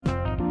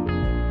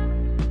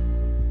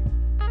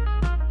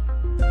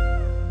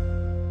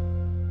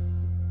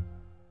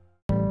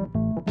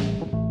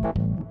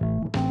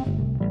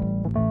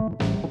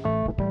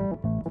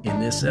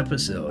this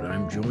episode,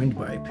 I'm joined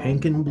by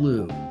Pink and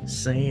Blue,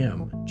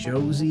 Sam,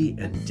 Josie,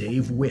 and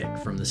Dave Wick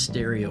from the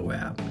Stereo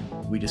app.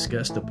 We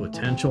discuss the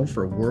potential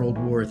for World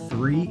War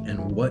III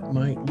and what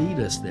might lead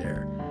us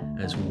there,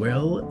 as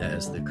well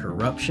as the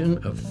corruption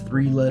of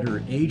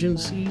three-letter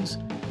agencies,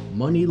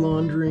 money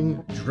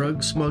laundering,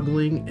 drug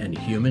smuggling, and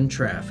human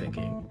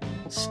trafficking.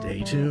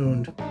 Stay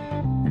tuned.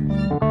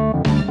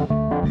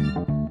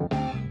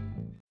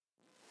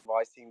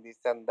 Voicing this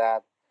and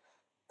that,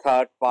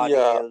 third party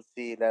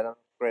LC, letter of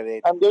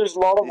credit, And there's a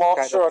lot of this kind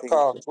offshore of things.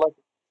 accounts. Like,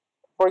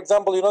 for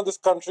example, you know this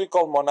country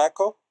called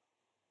Monaco?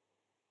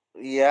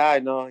 Yeah, I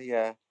know.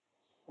 Yeah,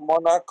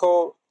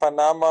 Monaco,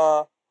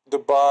 Panama,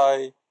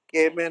 Dubai,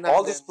 Cayman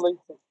all these Islands.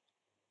 places.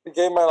 The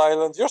Cayman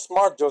Islands. You're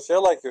smart, Josie. I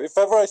like you. If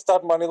ever I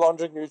start money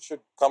laundering, you should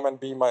come and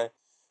be my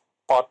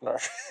partner.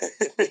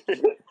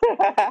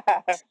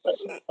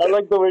 I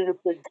like the way you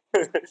think.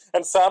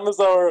 And Sam is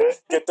our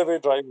getaway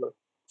driver.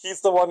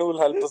 He's the one who will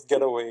help us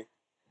get away.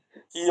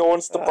 He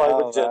owns the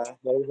private Oh, jet.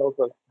 man. He'll help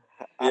us.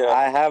 I Yeah.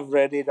 I have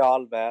read it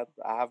all, man.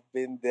 I have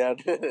been there.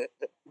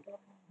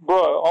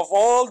 Bro,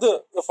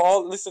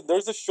 listen,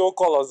 there's a show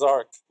called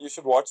Ozark. You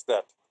should watch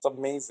that. It's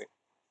amazing.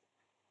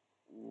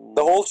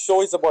 The whole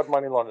show is about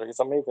money laundering. It's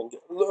amazing.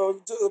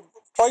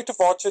 Try to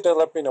watch it and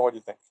let me know what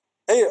you think.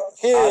 Hey,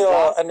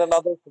 Ozark? and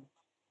another thing.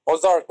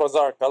 Ozark.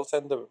 I'll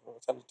send it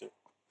to you.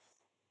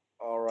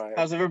 All right.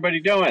 How's everybody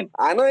doing?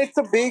 I know it's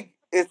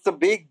a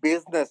big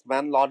business,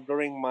 man.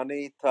 Laundering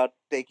money,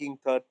 taking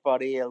third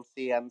party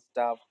LC and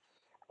stuff,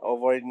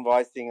 over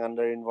invoicing,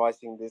 under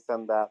invoicing, this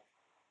and that.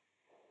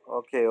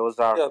 Okay,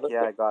 Ozark. Yeah,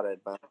 Yeah, I got it,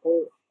 man.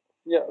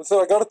 yeah.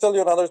 So I got to tell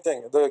you another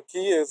thing. The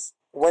key is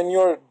when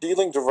you're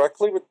dealing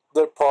directly with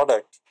the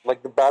product,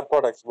 like the bad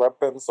products,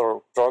 weapons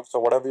or drugs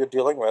or whatever you're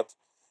dealing with,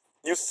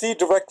 you see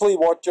directly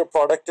what your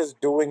product is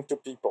doing to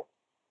people,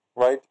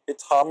 right?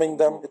 It's harming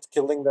them, it's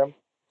killing them.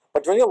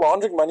 But when you're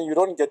laundering money, you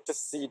don't get to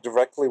see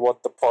directly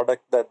what the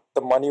product that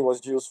the money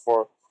was used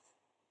for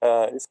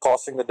is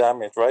causing the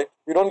damage, right?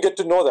 You don't get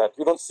to know that.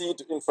 You don't see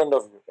it in front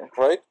of you,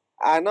 right?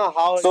 I know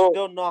how So- you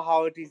don't know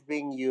how it is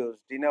being used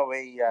in a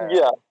way.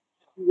 Yeah.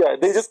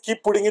 They just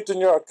keep putting it in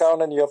your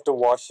account, and you have to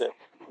wash it.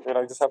 You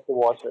just have to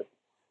wash it.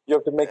 You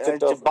have to make it. It you have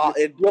just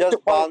to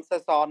find-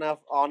 bounces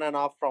on and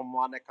off from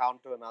one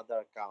account to another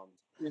account,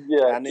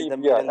 Yeah, and in the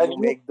keep, middle and you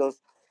make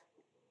those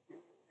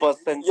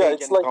percentage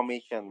it's and like-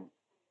 commission.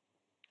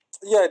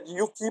 Yeah,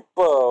 you keep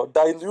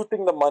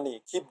diluting the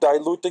money. Keep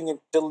diluting it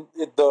till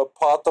the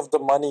part of the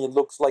money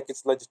looks like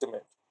it's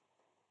legitimate.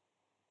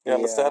 You Yeah.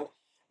 understand?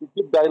 You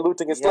keep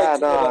diluting. It's Yeah,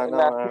 like no, I in know.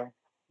 a-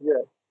 yeah,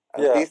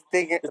 yeah. This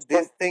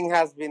like- thing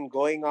has been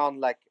going on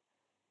like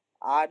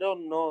I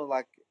don't know,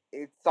 like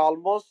it's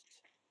almost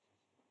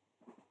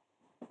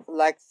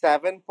like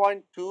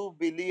 7.2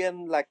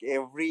 billion like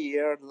every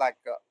year, like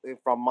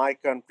from my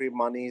country,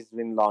 money has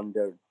been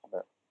laundered.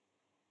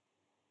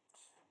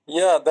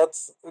 Yeah,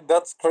 that's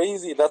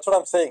crazy. That's what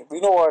I'm saying.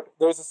 You know what?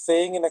 There's a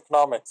saying in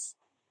economics: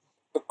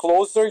 the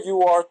closer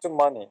you are to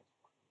money,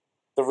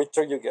 the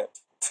richer you get.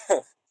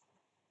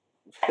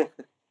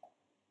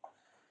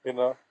 you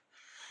know.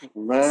 Stay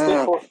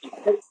Man, focused.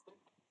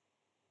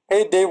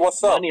 Hey, Dave,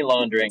 what's up? Money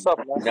laundering. What's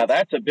up, man? Now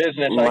that's a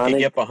business I Money- could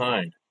get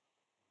behind.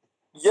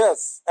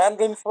 Yes, and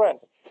in front.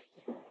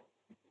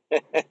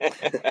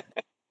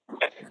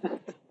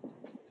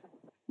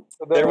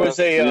 There was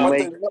Go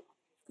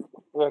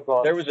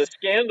on. there was a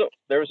scandal.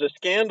 There was a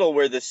scandal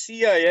where the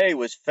CIA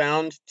was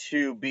found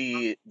to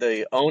be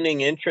the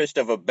owning interest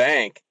of a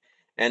bank,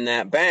 and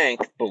that bank,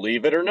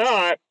 believe it or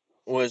not,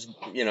 was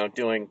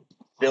doing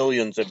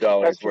billions of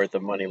dollars worth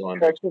of money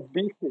laundering.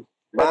 HSBC.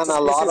 man, a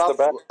HSBC lot is the of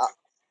bank.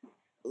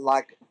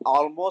 like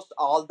almost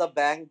all the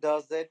bank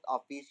does it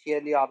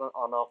officially or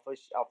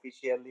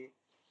unofficially.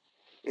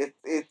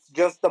 It's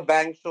just the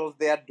bank shows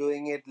they are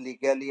doing it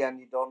legally and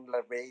you don't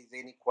raise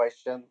any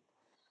question.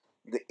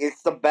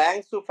 It's the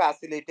banks who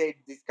facilitate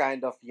this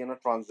kind of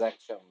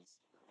transactions.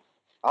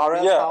 Or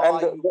else, Yeah, how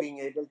and are you being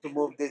able to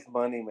move this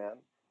money, man?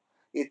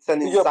 It's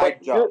an yeah, inside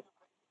but job.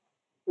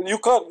 you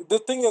can't. The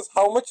thing is,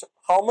 how much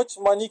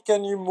money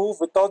can you move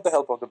without the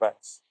help of the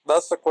banks?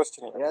 That's the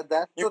question here. Yeah,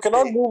 that's You the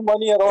cannot thing. move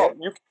money at all.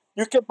 Yeah.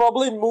 You can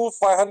probably move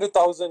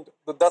 500,000.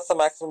 But that's the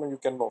maximum you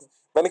can move.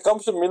 When it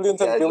comes to millions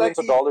Yeah, and billions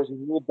like of dollars, you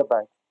need the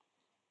bank.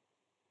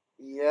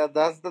 Yeah,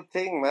 that's the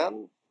thing,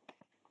 man.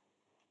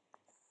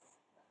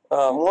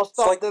 Most It's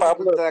of like them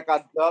Pablo. like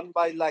are done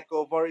by like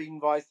over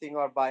invoicing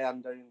or by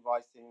under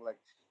invoicing. Like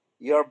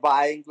you're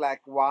buying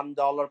like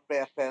 $1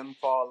 per pen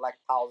for like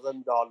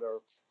 $1,000,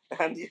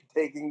 and you're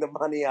taking the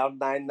money out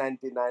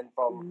 $9.99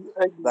 from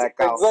the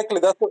account. Exactly.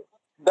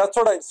 That's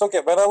what it's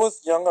okay. When I was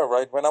younger,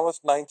 right? When I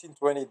was 19,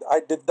 20, I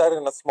did that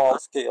in a small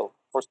scale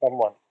for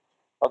someone.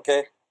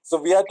 Okay.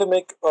 So we had to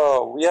make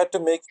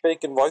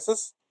fake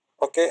invoices.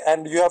 Okay,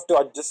 and you have to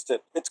adjust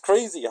it. It's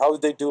crazy how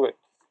they do it.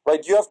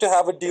 Right? You have to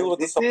have a deal with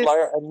the This is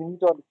supplier and you need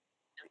to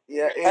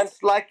Yeah, and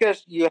it's like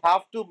you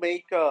have to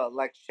make a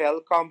like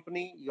shell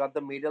company. You are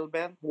the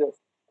middleman, yes.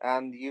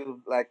 and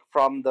you like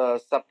from the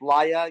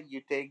supplier,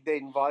 you take the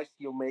invoice,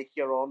 you make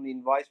your own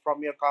invoice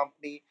from your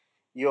company,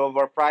 you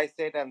overprice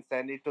it and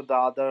send it to the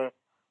other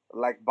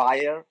like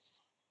buyer,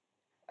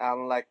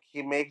 and like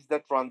he makes the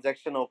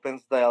transaction,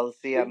 opens the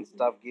LC and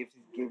stuff, gives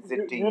it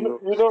you, to you know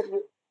you. you know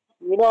you,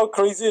 you know how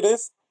crazy it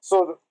is.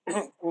 So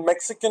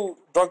Mexican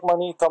drug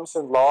money comes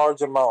in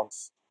large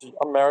amounts to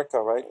America,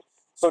 right?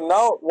 So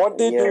now what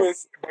they do Yeah.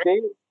 is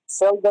they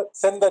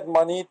send that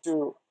money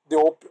to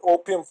the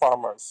opium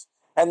farmers,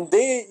 and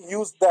they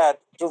use that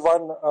to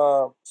run.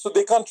 So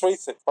they can't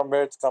trace it from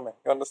where it's coming.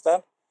 You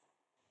understand?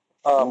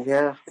 Um,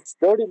 Yeah. it's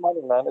dirty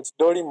money, man. It's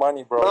dirty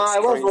money, bro. No, It's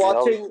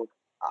crazy.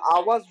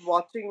 I was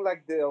watching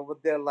like they over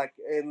there, like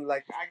in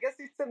like I guess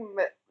it's in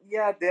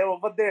yeah, they're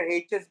over there.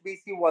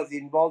 HSBC was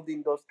involved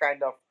in those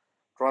kind of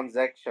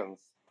transactions.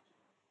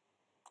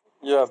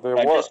 Yeah, they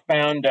I were. just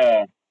found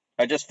uh,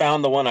 I just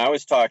found the one I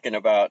was talking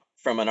about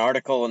from an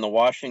article in the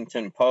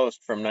Washington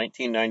Post from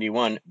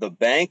 1991. The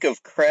Bank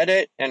of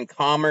Credit and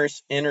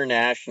Commerce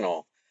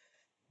International.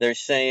 They're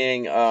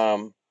saying,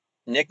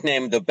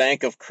 nicknamed the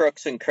Bank of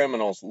Crooks and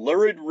Criminals,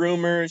 lurid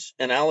rumors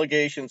and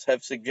allegations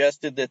have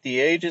suggested that the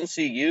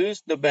agency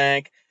used the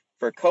bank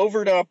for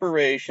covert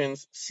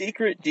operations,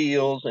 secret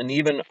deals, and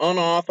even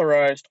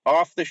unauthorized,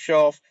 off the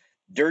shelf,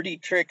 dirty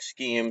trick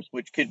schemes,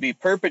 which could be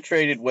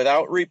perpetrated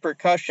without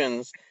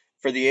repercussions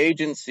for the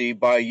agency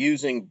by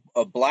using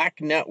a black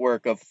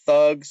network of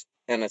thugs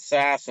and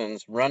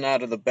assassins run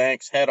out of the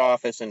bank's head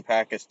office in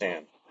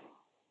Pakistan.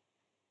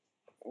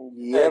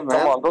 Yeah, Hey, come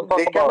man. on! Don't talk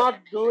They about. cannot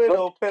do it Don't.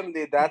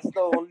 openly. That's the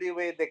only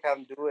way they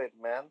can do it,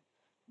 man.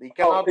 They Oh,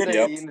 cannot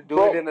Yep. do it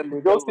bro, in a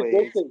legal Josie,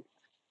 way. Josie.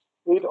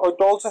 It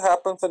also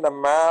happens in a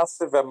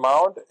massive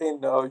amount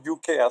in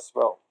UK as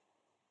well.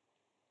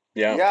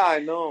 Yeah. Yeah, I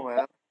know,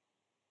 man.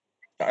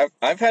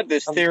 I've had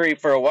this And theory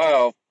for a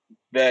while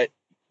that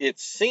it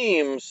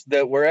seems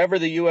that wherever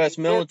the U.S.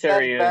 Even that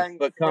military is bank,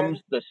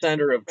 becomes the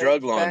center of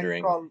drug French bank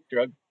laundering. called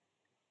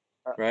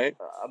uh, Right?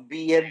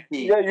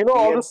 yeah, you know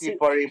all the BNP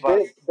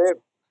Paribas. they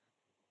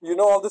you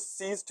know all the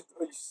seized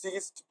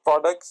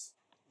products,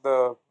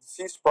 the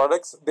seized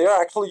products, they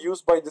are actually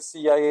used by the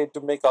CIA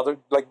to make other,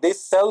 like they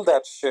sell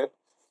that shit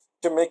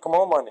to make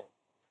more money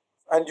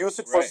and use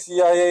it for Right.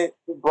 CIA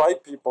to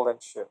bribe people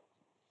and shit.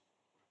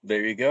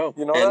 There you go.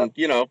 You know that?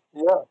 And,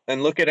 Yeah.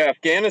 and look at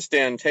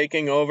Afghanistan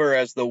taking over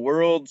as the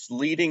world's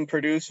leading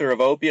producer of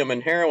opium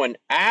and heroin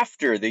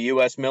after the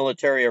U.S.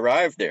 military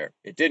arrived there.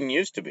 It didn't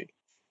used to be.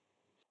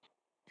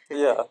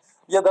 Yeah,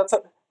 yeah.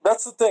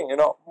 That's the thing.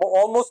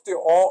 Almost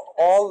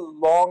all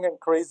long and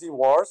crazy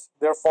wars,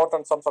 they're fought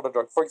on some sort of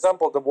drug. For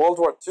example, the World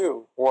War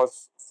II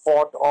was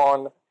fought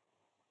on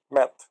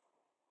meth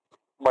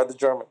by the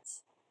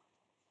Germans.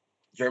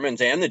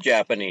 Germans and the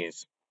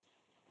Japanese.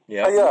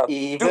 Yep. Yeah,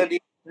 Even dude,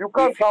 you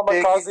if can't you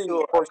take kamikaze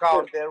into for shit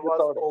account, there was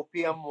without it.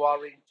 opium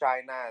war in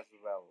China as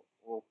well.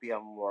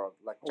 Opium war,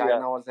 like Yeah,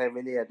 China was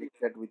heavily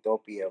addicted with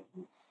opium.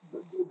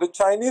 the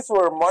Chinese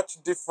were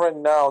much different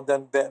now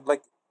than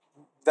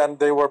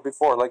they were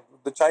before. Like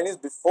the Chinese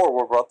before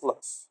were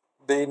ruthless.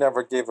 They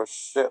never gave a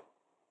shit.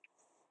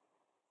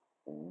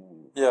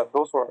 Yeah,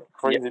 those were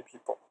Yeah. crazy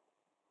people.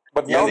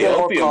 But Yeah. now The they're Even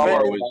more opium calm even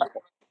war and in was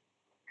mindful.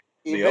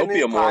 the even in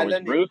opium war was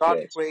Thailand, it got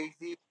ruthless.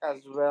 crazy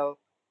as well.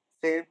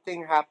 Same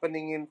thing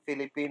happening in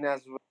Philippines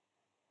as well.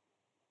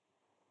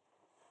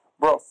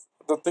 Bro,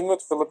 the thing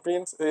with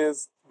Philippines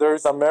is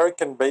there's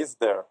American base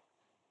there.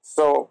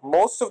 So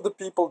most of the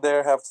people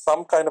there have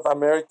some kind of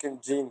American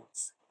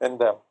genes in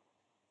them.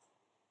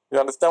 You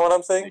understand what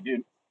I'm They saying?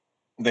 do.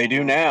 They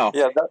do now.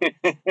 Yeah,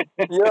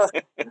 yeah.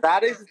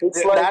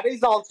 It's like That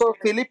is also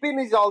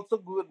Philippines is also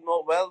good,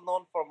 no, well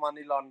known for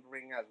money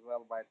laundering as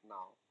well right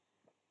now.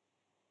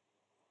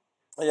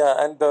 yeah,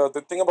 and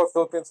the thing about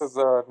Philippines is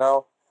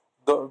now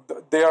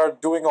they are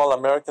doing all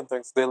American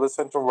things. They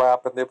listen to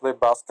rap and they play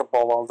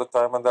basketball all the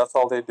time, and that's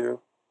all they do.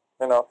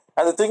 And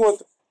the thing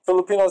with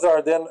Filipinos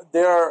are then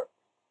they are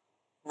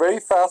very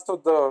fast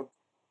with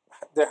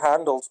their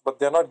handles, but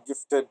they're not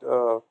gifted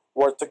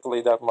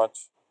vertically that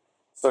much.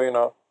 So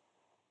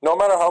no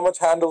matter how much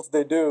handles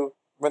they do,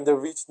 when they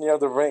reach near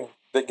the ring,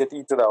 they get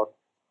eaten out.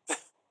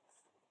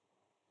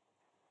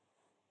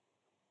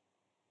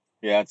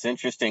 Yeah, it's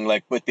interesting.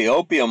 Like with the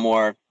opium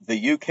war,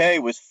 the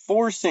UK was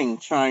forcing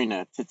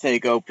China to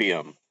take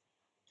opium,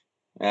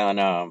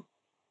 and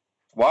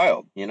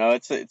wild.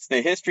 It's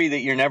the history that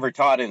you're never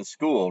taught in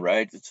school,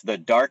 right? It's the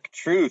dark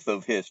truth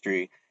of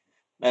history.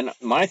 And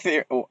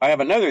I have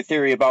another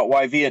theory about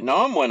why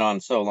Vietnam went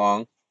on so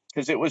long,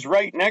 because it was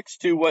right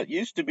next to what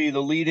used to be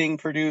the leading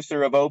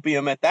producer of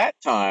opium at that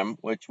time,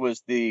 which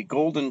was the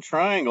Golden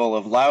Triangle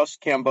of Laos,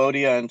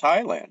 Cambodia, and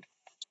Thailand.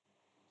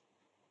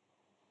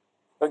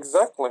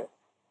 Exactly.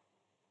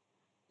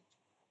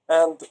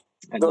 And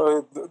And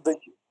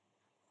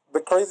the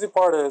crazy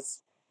part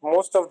is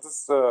most of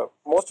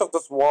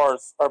these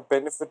wars are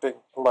benefiting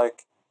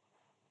like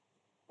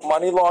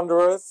money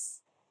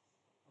launderers,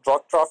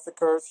 drug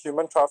traffickers,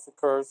 human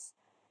traffickers,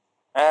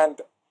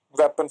 and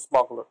weapon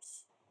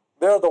smugglers.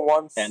 They're the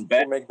ones and who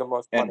ba- make the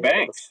most and money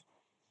out of this. banks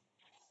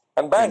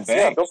And and banks,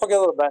 yeah, don't banks, forget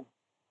the bank.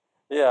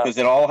 Yeah, because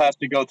it all has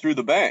to go through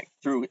the bank,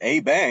 through a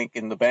bank,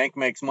 and the bank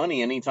makes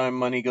money anytime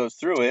money goes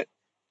through it.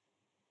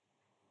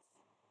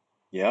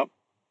 Yep.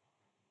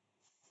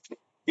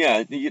 Yeah,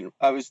 I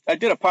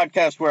did a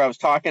podcast where I was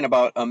talking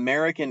about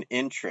American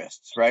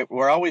interests, right?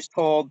 We're always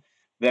told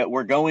that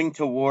we're going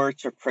to war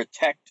to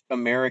protect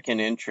American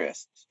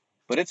interests.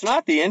 But it's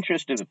not the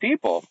interest of the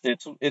people.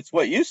 It's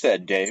what you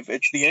said, Dave.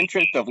 It's the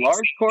interest of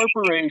large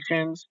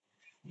corporations,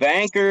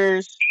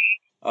 bankers,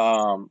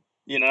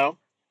 you know,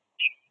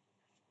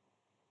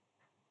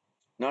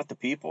 not the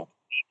people.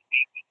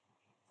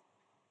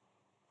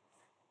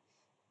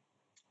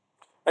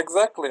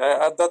 Exactly.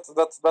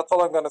 That's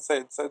all I'm gonna say.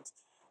 It's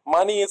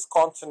money is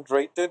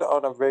concentrated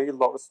on a very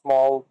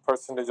small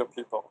percentage of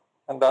people,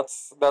 and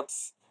that's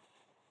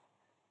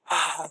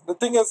the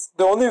thing is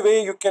the only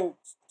way you can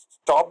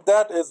stop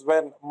that is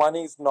when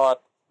money is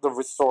not the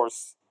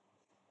resource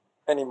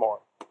anymore.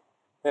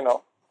 You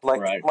know,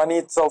 like Right. money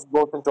itself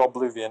goes into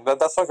oblivion.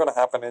 That's not gonna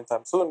happen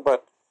anytime soon.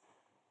 But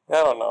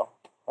I don't know.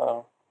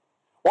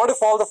 What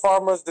if all the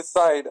farmers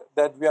decide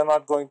that we are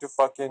not going to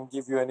fucking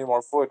give you any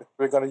more food?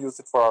 We're gonna use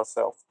it for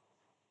ourselves.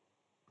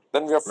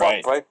 Then we are fucked,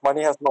 Right. right?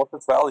 Money has lost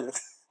its value.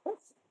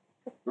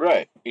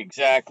 Right.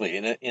 Exactly.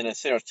 In a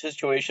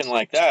situation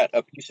like that,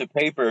 a piece of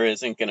paper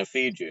isn't going to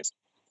feed you.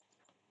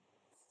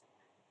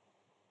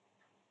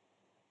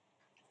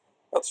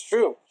 That's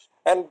true.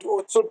 And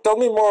so tell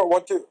me more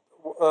what you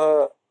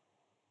uh,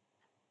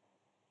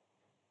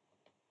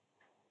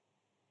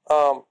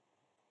 um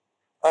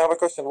I have a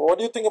question. What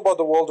do you think about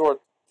the World War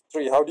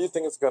III? How do you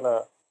think it's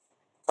gonna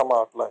come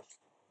out like?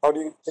 How do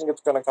you think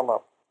it's gonna come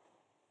up?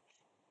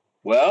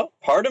 Well,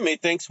 part of me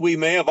thinks we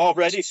may have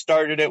already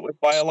started it with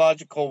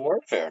biological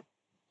warfare.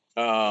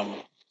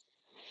 Um,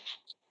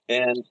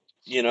 and,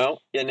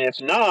 and if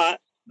not,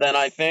 then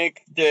I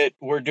think that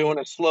we're doing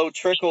a slow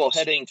trickle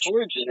heading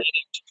towards it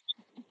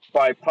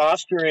by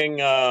posturing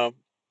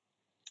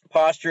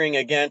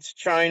against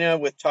China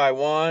with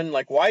Taiwan.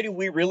 Like, why do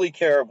we really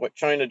care what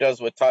China does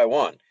with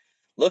Taiwan?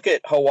 Look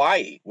at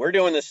Hawaii. We're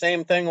doing the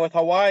same thing with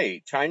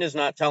Hawaii. China's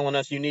not telling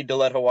us you need to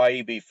let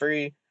Hawaii be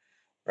free,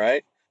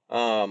 right?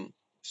 Um,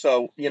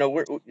 so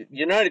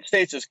United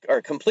States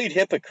are complete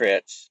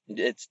hypocrites.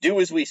 It's do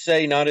as we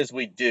say, not as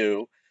we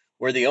do.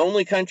 We're the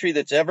only country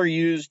that's ever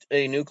used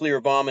a nuclear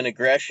bomb in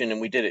aggression,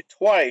 and we did it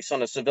twice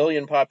on a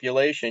civilian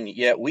population.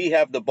 Yet we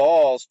have the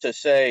balls to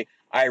say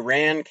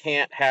Iran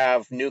can't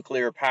have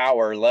nuclear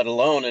power, let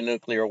alone a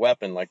nuclear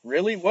weapon. Like,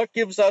 really, what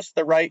gives us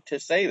the right to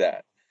say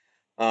that?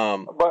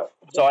 But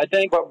So I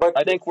think but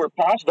I think we're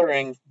the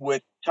posturing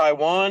with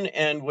Taiwan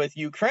and with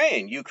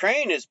Ukraine.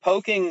 Ukraine is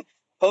poking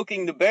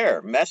the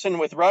bear, messing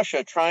with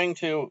Russia, trying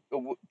to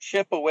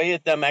chip away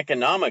at them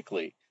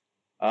economically.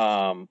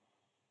 Um,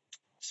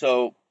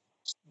 so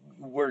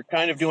we're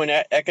kind of doing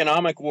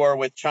economic war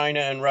with China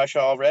and Russia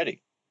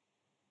already.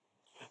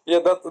 yeah,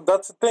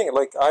 that's the thing.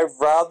 Like I'd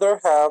rather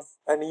have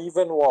an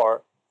even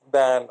war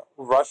than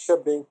Russia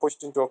being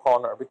pushed into a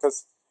corner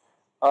because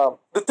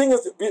the thing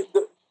is,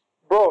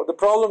 bro, the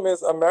problem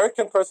is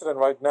American president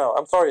right now.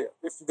 I'm sorry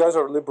if you guys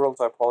are liberals.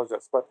 I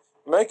apologize, but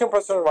American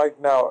president right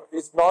now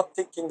is not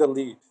taking the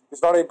lead.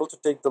 He's not able to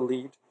take the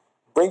lead,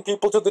 bring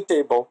people to the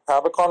table,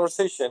 have a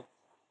conversation,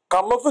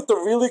 come up with a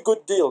really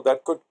good deal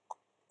that could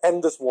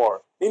end this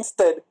war.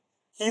 Instead,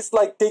 he's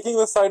like taking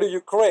the side of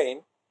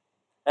Ukraine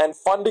and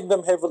funding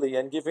them heavily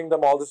and giving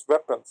them all these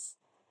weapons.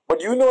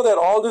 But you know that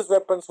all these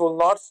weapons will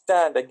not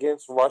stand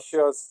against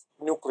Russia's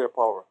nuclear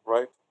power,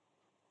 right?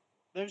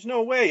 There's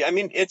no way. I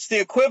mean, it's the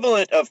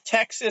equivalent of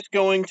Texas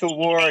going to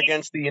war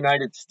against the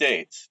United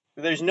States.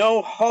 There's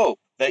no hope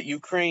that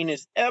Ukraine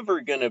is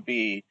ever going to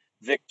be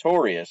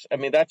victorious. I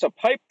mean, that's a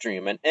pipe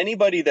dream, and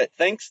anybody that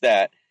thinks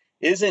that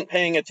isn't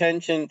paying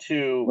attention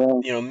to,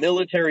 Well,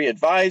 military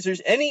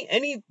advisors.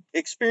 Any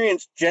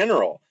experienced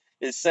general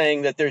is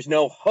saying that there's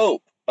no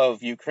hope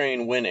of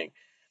Ukraine winning.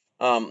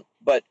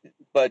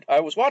 But I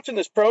was watching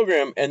this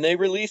program and they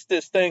released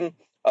this thing,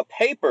 a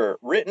paper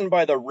written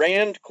by the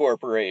Rand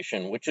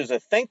Corporation, which is a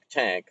think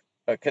tank,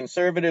 a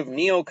conservative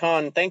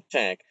neocon think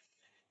tank.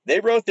 They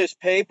wrote this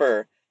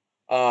paper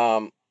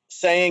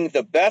saying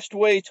the best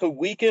way to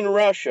weaken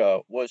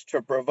Russia was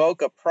to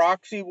provoke a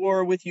proxy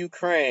war with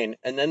Ukraine.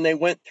 And then they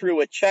went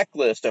through a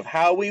checklist of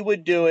how we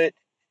would do it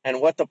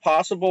and what the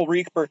possible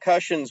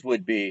repercussions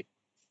would be.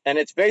 And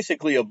it's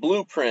basically a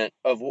blueprint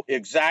of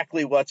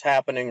exactly what's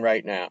happening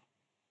right now.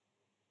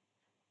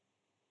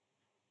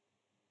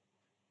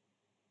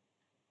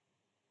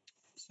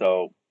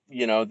 So,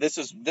 this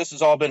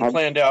has all been how,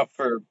 planned out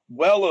for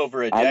well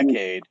over a how do you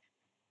decade.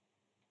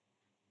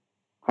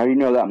 how do you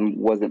know that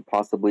wasn't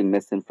possibly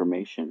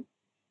misinformation?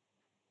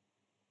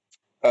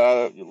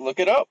 Look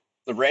it up.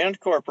 The Rand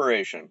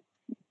Corporation.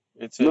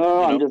 It's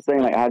No, I'm just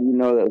saying, like, how do you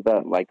know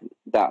that like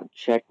that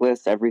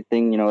checklist,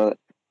 everything,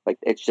 like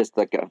it's just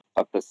like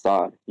a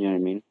facade. You know what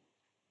I mean?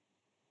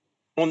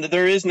 well,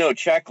 there is no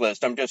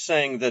checklist. I'm just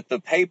saying that the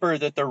paper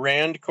that the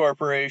Rand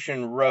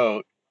Corporation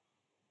wrote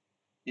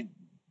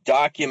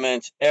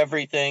documents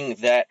everything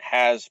that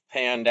has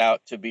panned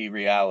out to be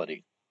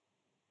reality.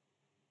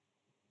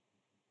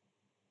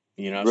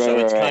 Right, So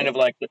it's right, kind of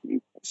like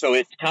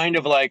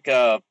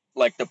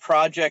like the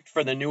project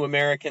for the New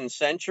American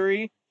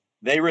Century.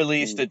 They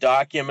released a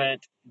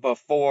document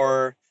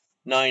before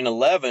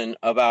 9/11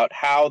 about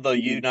how the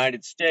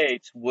United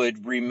States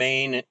would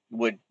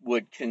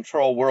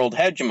control world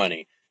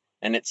hegemony,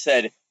 and it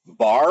said,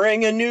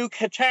 barring a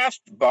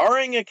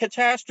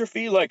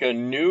catastrophe like a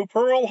new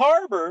Pearl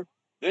Harbor,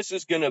 this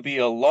is going to be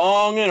a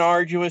long and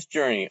arduous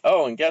journey.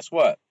 Oh, and guess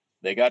what?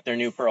 They got their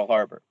new Pearl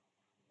Harbor.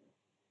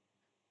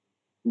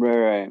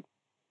 Right.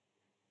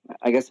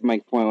 I guess my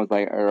point was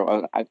like,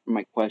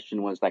 my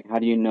question was like, how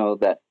do you know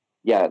that?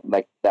 Yeah,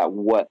 like that.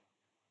 What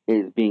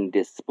is being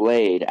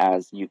displayed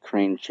as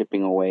Ukraine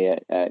chipping away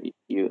at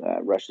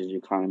Russia's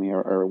economy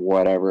or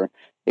whatever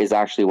is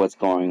actually what's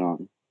going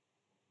on?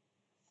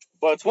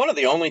 Well, it's one of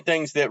the only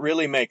things that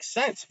really makes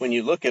sense when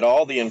you look at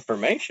all the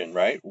information,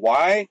 right?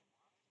 Why?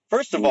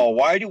 First of all,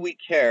 why do we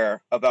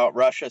care about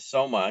Russia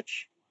so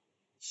much?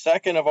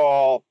 Second of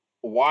all,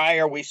 why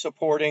are we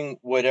supporting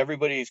what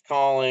everybody's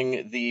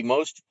calling the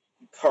most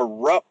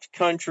corrupt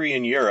country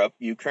in Europe,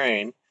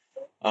 Ukraine?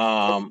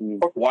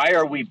 Why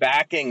are we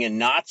backing in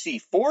Nazi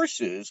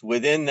forces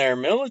within their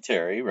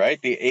military, right?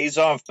 The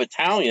Azov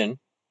Battalion,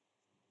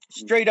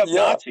 straight up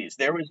Nazis.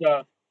 There was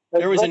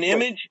an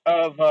image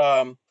of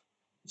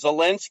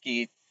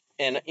Zelensky,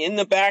 and in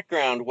the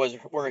background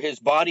were his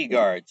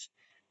bodyguards,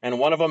 and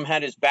one of them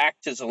had his back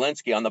to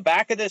Zelensky. On the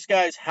back of this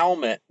guy's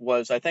helmet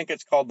was, I think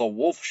it's called the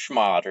Wolf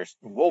Schmott or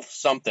Wolf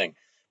something,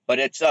 but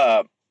it's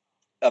a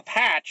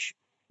patch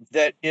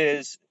that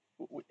is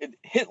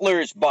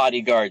Hitler's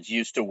bodyguards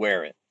used to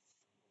wear it.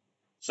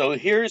 So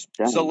here's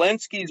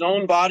Zelensky's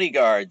own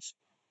bodyguards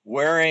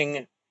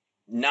wearing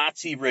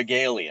Nazi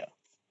regalia.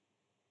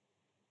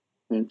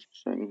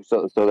 Interesting.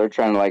 So they're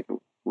trying to like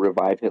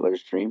revive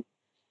Hitler's dream.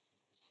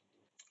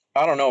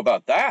 I don't know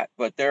about that,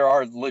 but there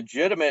are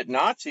legitimate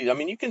Nazis. I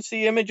mean, you can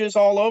see images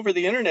all over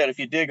the internet if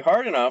you dig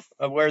hard enough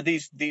of where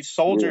these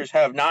soldiers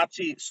have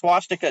Nazi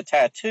swastika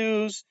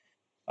tattoos,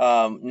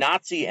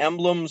 Nazi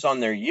emblems on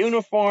their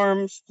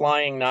uniforms,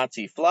 flying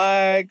Nazi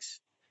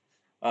flags.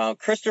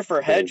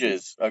 Christopher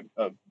Hedges, a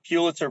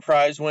Pulitzer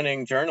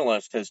Prize-winning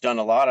journalist, has done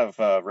a lot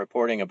of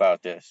reporting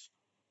about this.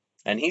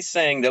 And he's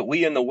saying that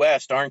we in the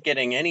West aren't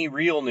getting any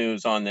real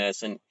news on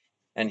this,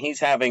 and he's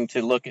having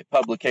to look at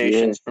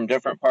publications from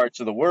different parts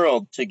of the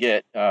world to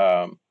get,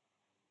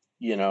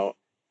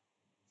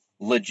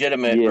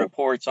 legitimate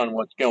reports on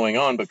what's going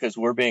on because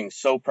we're being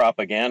so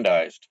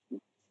propagandized.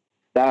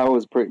 That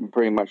was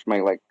pretty much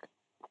my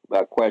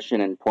question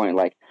and point.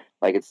 Like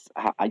it's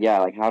how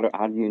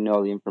do you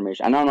know the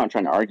information? I know I'm not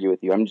trying to argue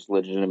with you. I'm just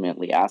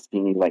legitimately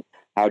asking you, like,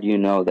 how do you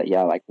know that?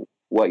 Yeah, like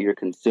what you're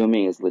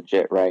consuming is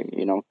legit, right?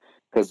 You know,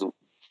 because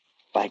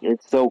like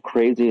it's so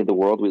crazy the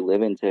world we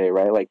live in today,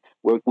 right? Like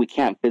we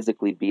can't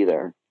physically be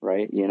there,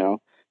 right? You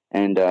know,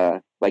 and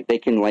like they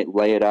can like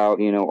lay it out,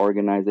 you know,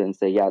 organize it and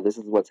say, yeah, this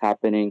is what's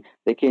happening.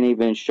 They can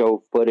even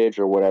show footage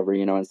or whatever,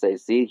 you know, and say,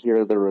 see,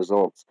 here are the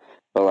results.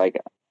 But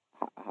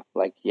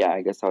yeah,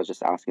 I guess I was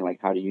just asking, like,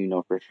 how do you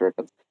know for sure?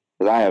 Because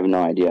I have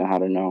no idea how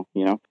to know,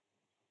 you know?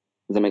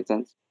 Does that make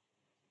sense?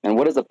 And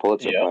what is a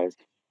Pulitzer Prize?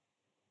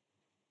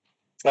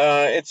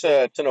 It's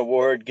an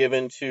award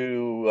given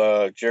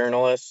to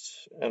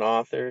journalists and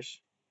authors.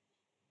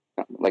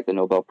 Like the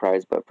Nobel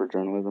Prize, but for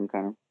journalism,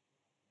 kind of?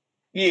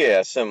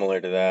 Yeah,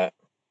 similar to that.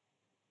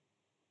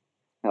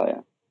 Hell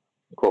yeah.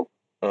 Cool.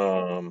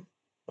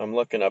 I'm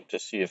looking up to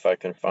see if I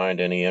can find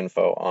any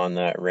info on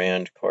that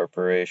Rand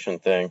Corporation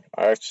thing.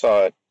 I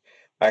saw it.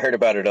 I heard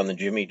about it on the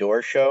Jimmy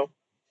Dore show.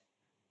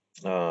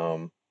 I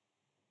haven't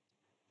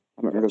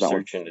heard of that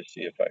one. Searching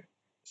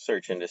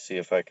to see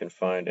if I can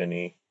find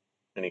any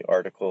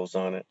articles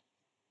on it.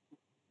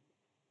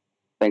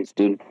 Thanks,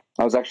 dude.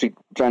 I was actually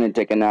trying to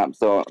take a nap,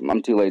 so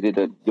I'm too lazy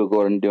to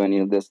go and do any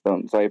of this,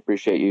 though. So I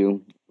appreciate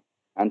you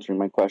answering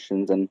my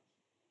questions and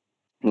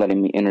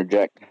letting me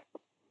interject.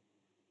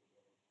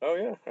 Oh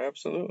yeah,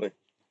 absolutely.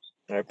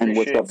 I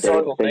appreciate and what's up,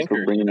 Derek? Thanks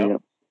for bringing me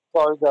up.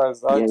 Sorry,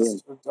 guys. I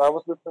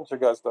was listening to you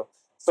guys though.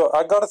 So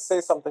I gotta say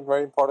something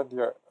very important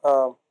here.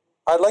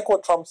 I like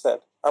what Trump said.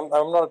 I'm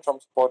not a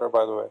Trump supporter,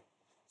 by the way.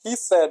 He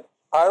said,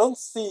 "I don't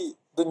see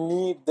the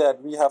need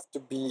that we have to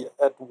be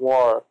at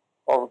war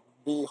or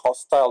be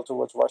hostile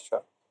towards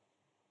Russia.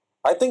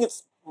 I think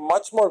it's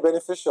much more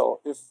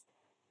beneficial if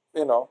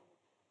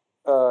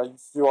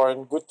if you are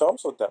in good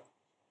terms with them.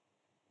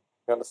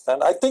 You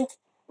understand? I think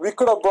we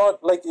could have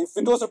brought, like, if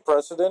it was a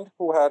president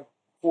who had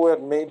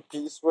made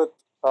peace with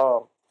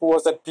who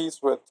was at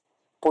peace with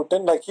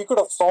Putin, like he could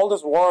have solved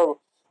this war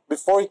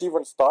before it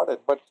even started.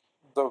 But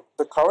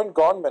the current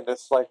government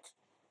is like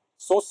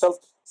so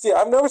See,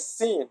 I've never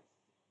seen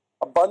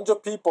a bunch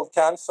of people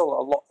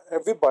cancel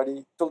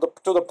everybody to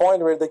the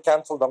point where they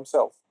cancel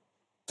themselves.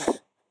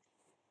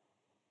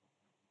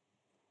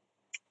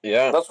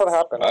 Yeah, that's what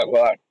happened.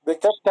 They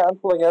kept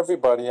canceling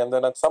everybody, and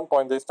then at some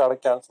point they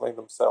started canceling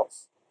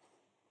themselves.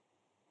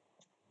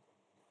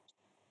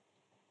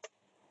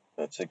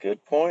 That's a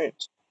good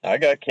point. I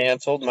got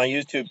canceled. My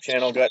YouTube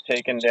channel got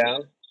taken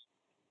down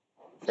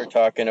for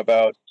talking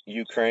about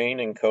Ukraine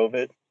and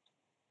COVID.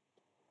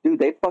 Dude,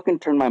 they fucking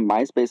turned my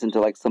MySpace into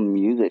like some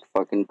music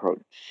fucking pro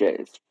shit.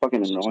 It's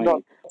fucking annoying.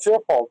 No, it's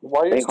your fault.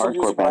 Why are They you still hardcore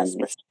using banned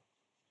me. MySpace?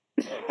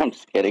 I'm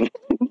just kidding.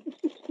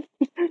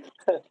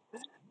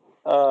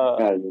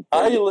 I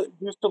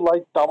used to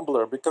like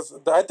Tumblr because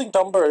I think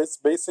Tumblr is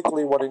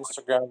basically what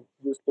Instagram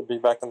used to be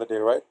back in the day,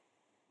 right?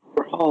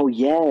 Oh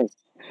yes,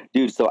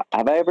 dude. So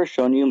have I ever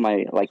shown you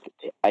my like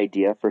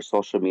idea for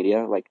social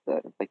media, like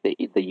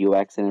the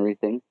UX and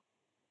everything?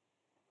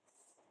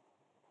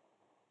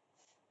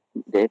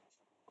 Dave,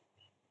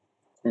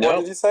 What No,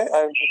 did you say?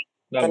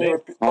 not Can you me.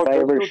 repeat? have Oh, I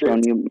there's ever two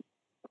shown dates. you?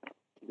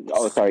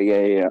 Oh,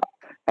 sorry. Yeah.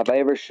 Have I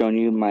ever shown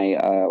you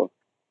my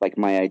like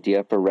my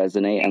idea for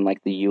Resonate and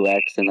like the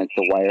UX and like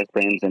the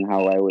wireframes and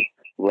how I would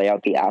lay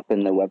out the app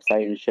and the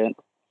website and shit?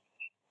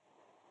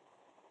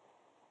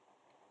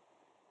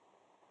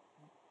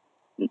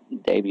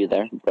 Dave, you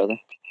there, brother?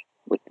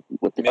 With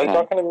the Are you chat.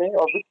 talking to me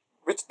or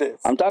which Dave?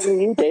 I'm talking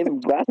to you,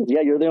 Dave. Glasses.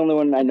 Yeah, you're the only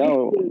one I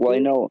know. Well,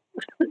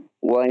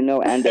 I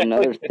know, and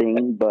another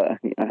thing, but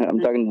I'm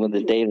talking with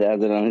the Dave that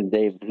has it on his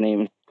Dave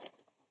name.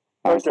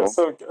 Okay, Asshole.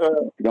 so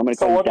You want me to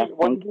so call you what? Daft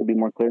Punk to be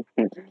more clear?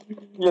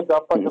 Yeah,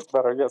 Daft Punk is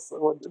better. Yes,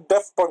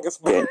 Daft Punk is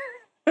better.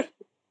 Okay.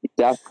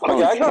 Daft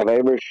Punk. Okay, Have I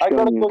ever I got a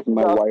shown you question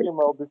my to ask wife? you,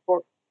 Mel.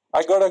 Before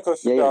I got a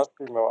question to Yeah. ask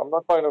you, Mel. I'm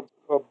not trying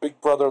to big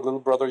brother, little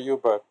brother you,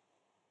 but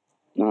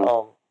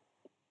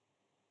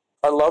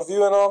I love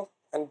you and all,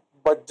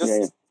 but just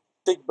Yeah.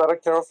 take better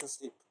care of your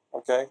sleep,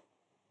 okay?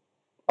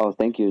 Oh,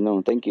 thank you.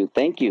 No, thank you.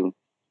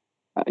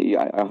 I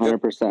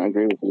 100%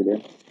 agree with you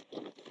there.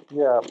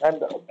 Yeah,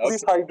 and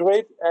please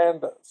hydrate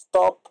and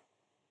stop.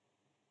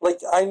 Like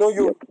I know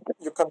you're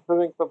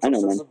consuming some I know,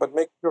 substances, man. but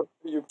make sure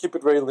you keep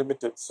it very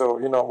limited. So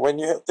when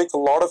you take a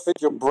lot of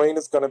it, your brain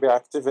is going to be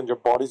active and your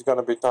body's going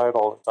to be tired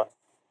all the time.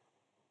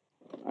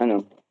 I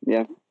know.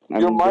 Yeah.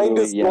 Your mind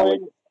is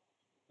going.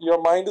 Your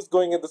mind is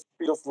going at the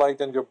speed of light,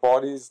 and your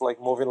body is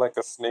like moving like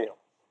a snail.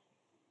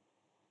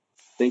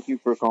 Thank you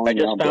for calling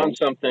me out, bro.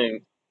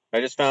 I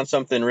just found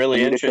something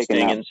really I need to take a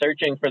interesting nap. in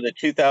searching for the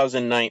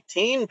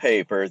 2019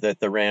 paper that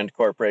the Rand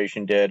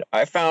Corporation did.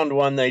 I found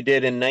one they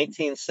did in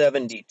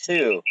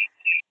 1972,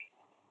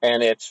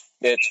 and it's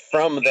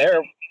from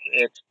their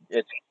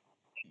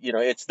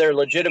it's their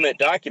legitimate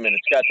document.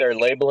 It's got their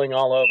labeling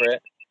all over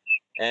it,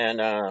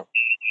 and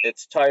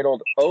it's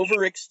titled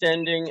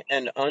 "Overextending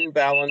and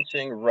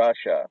Unbalancing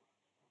Russia: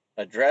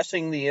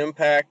 Addressing the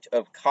Impact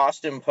of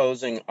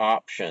Cost-Imposing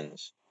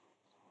Options."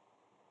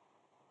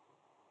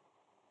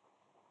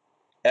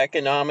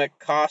 Economic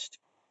cost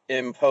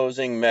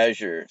imposing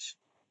measures,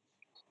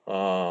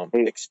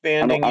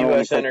 expanding I don't want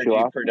U.S. to cut you energy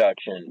off,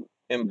 production,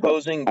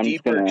 imposing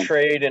deeper gonna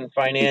trade and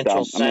financial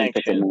I'm gonna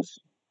take a nap. sanctions,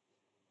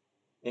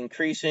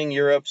 increasing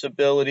Europe's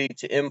ability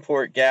to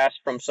import gas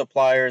from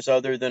suppliers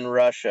other than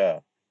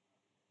Russia.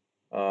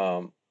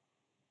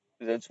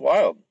 That's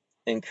wild.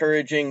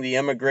 Encouraging the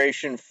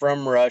immigration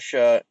from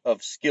Russia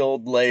of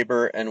skilled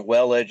labor and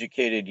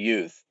well-educated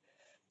youth.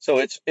 So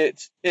it's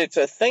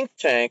a think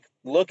tank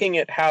looking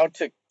at how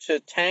to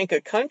tank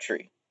a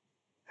country,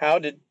 how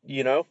to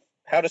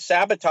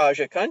sabotage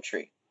a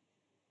country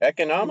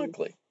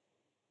economically.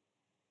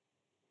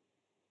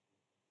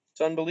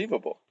 It's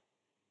unbelievable.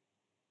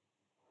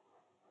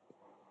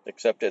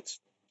 Except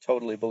it's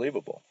totally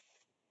believable.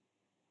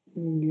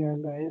 Yeah,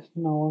 guys,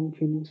 now I'm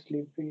feeling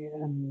sleepy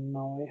and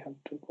now I have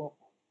to go.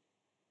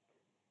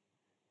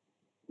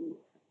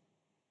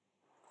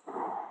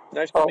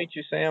 Nice to meet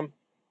you, Sam.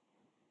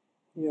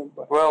 Yeah,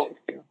 bye. Well,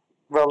 Take care.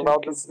 now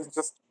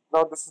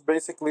this is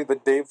basically the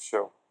Dave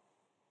show.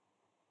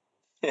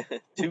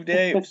 Two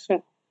Daves.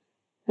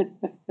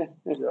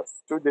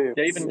 Yes, two Daves.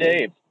 Dave and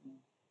Dave.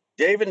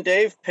 Dave and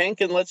Dave,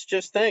 Pink, and Let's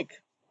Just Think.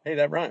 Hey,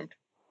 that rhymed.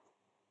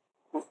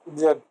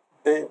 Yeah,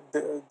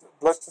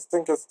 let's just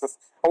think it's this.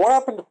 And what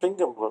happened to Pink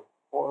and Blue?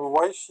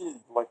 Why is she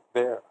like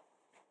there?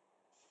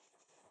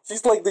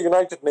 She's like the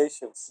United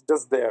Nations,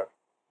 just there.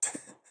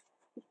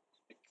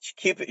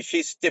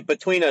 She's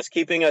between us,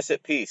 keeping us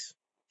at peace.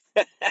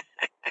 Yeah.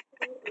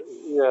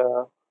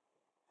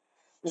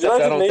 Except I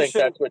don't think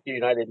that's what the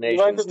United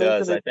Nations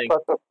does. I think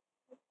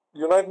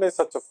United Nations is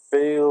such a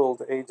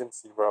failed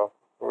agency, bro.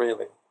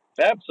 Really.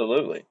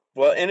 Absolutely.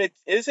 Well, and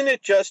isn't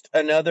it just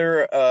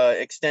another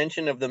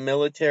extension of the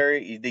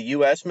military, the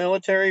U.S.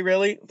 military,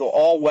 really? The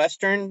all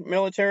Western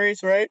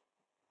militaries, right?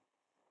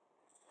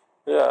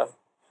 Yeah.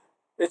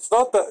 It's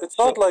not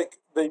like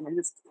the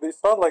East. It's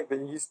not like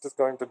the East is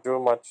going to do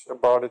much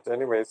about it,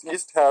 anyways.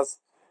 East has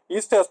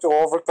to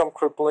overcome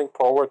crippling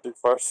poverty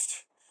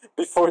first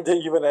before they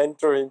even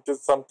enter into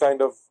some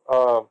kind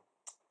of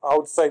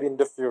outside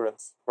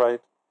interference,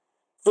 right?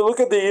 If you look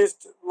at the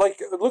East,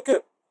 like look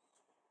at,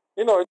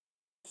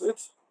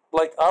 it's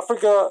like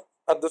Africa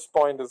at this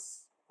point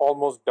is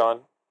almost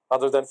done,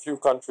 other than few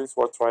countries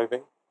who are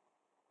thriving,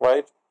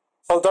 right?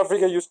 South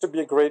Africa used to be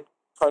a great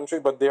country,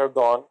 but they are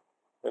gone,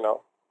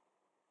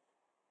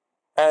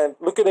 And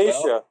look at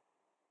Asia.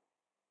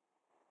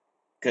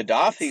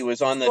 Gaddafi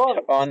was on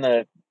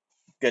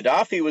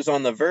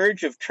the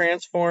verge of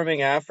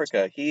transforming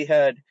Africa. He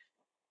had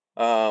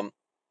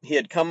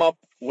come up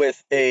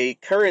with a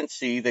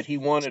currency that he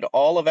wanted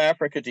all of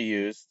Africa to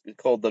use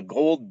called the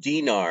gold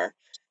dinar.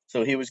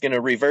 So he was going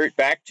to revert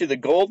back to the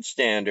gold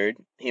standard.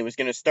 He was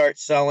going to start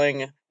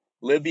selling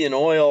Libyan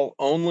oil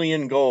only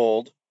in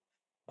gold.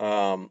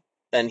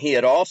 And he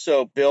had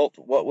also built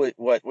what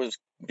was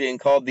being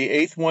called the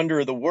eighth wonder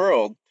of the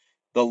world,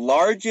 the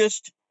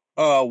largest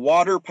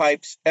water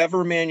pipes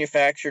ever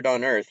manufactured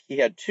on Earth. He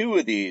had two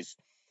of these.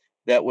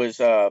 That was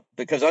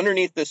because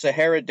underneath the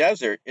Sahara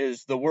Desert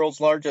is the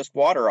world's largest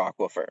water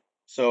aquifer.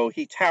 So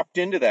he tapped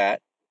into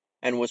that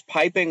and was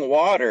piping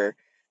water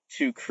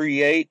to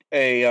create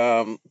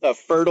a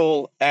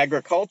fertile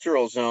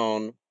agricultural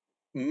zone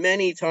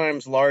many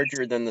times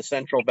larger than the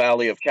Central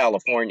Valley of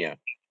California.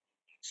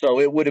 So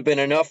it would have been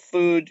enough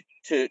food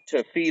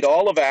to feed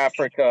all of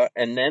Africa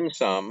and then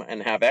some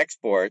and have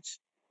exports.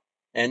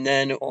 And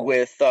then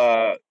with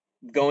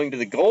going to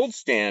the gold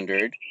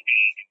standard,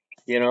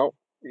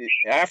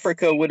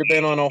 Africa would have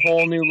been on a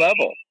whole new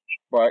level.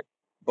 But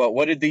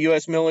what did the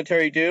U.S.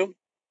 military do?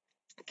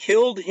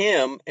 Killed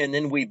him, and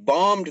then we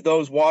bombed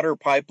those water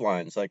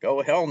pipelines. Like,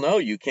 oh, hell no,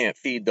 you can't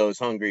feed those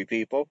hungry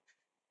people.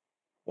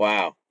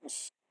 Wow.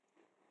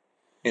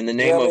 In the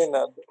name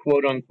of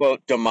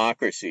quote-unquote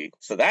democracy.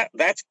 So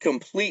that's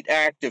complete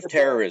act of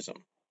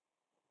terrorism.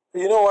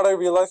 You know what I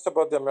realized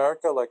about the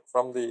America, like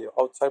from the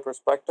outside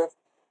perspective?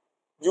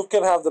 You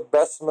can have the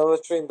best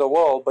military in the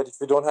world, but if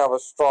you don't have a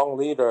strong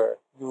leader,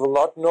 you will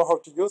not know how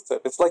to use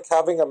it. It's like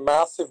having a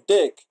massive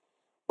dick,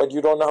 but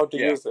you don't know how to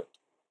use it.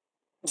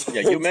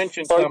 Yeah, you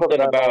mentioned something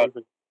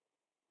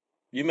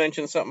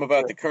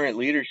about the current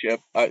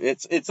leadership.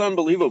 It's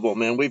unbelievable,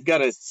 man. We've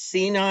got a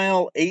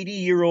senile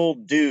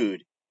 80-year-old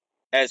dude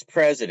as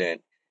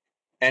president,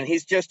 and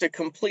he's just a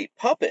complete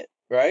puppet,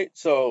 right?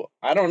 So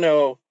I don't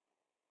know.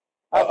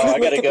 At least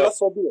make it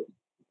less obvious.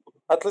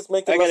 At least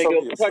make it less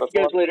obvious. Talk to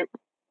you guys later.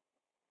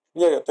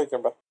 Yeah, take care,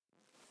 bye.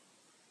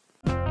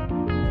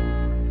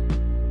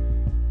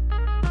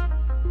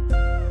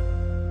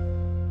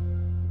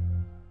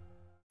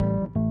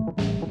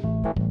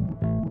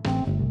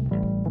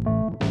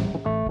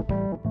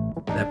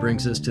 That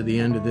brings us to the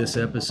end of this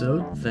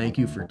episode. Thank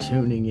you for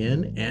tuning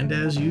in, and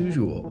as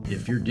usual,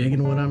 if you're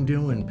digging what I'm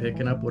doing,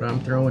 picking up what I'm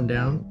throwing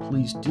down,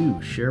 please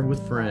do share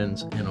with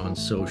friends and on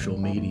social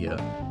media.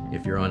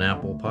 If you're on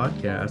Apple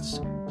Podcasts,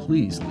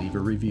 please leave a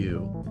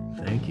review.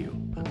 Thank you.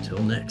 Until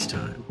next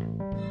time.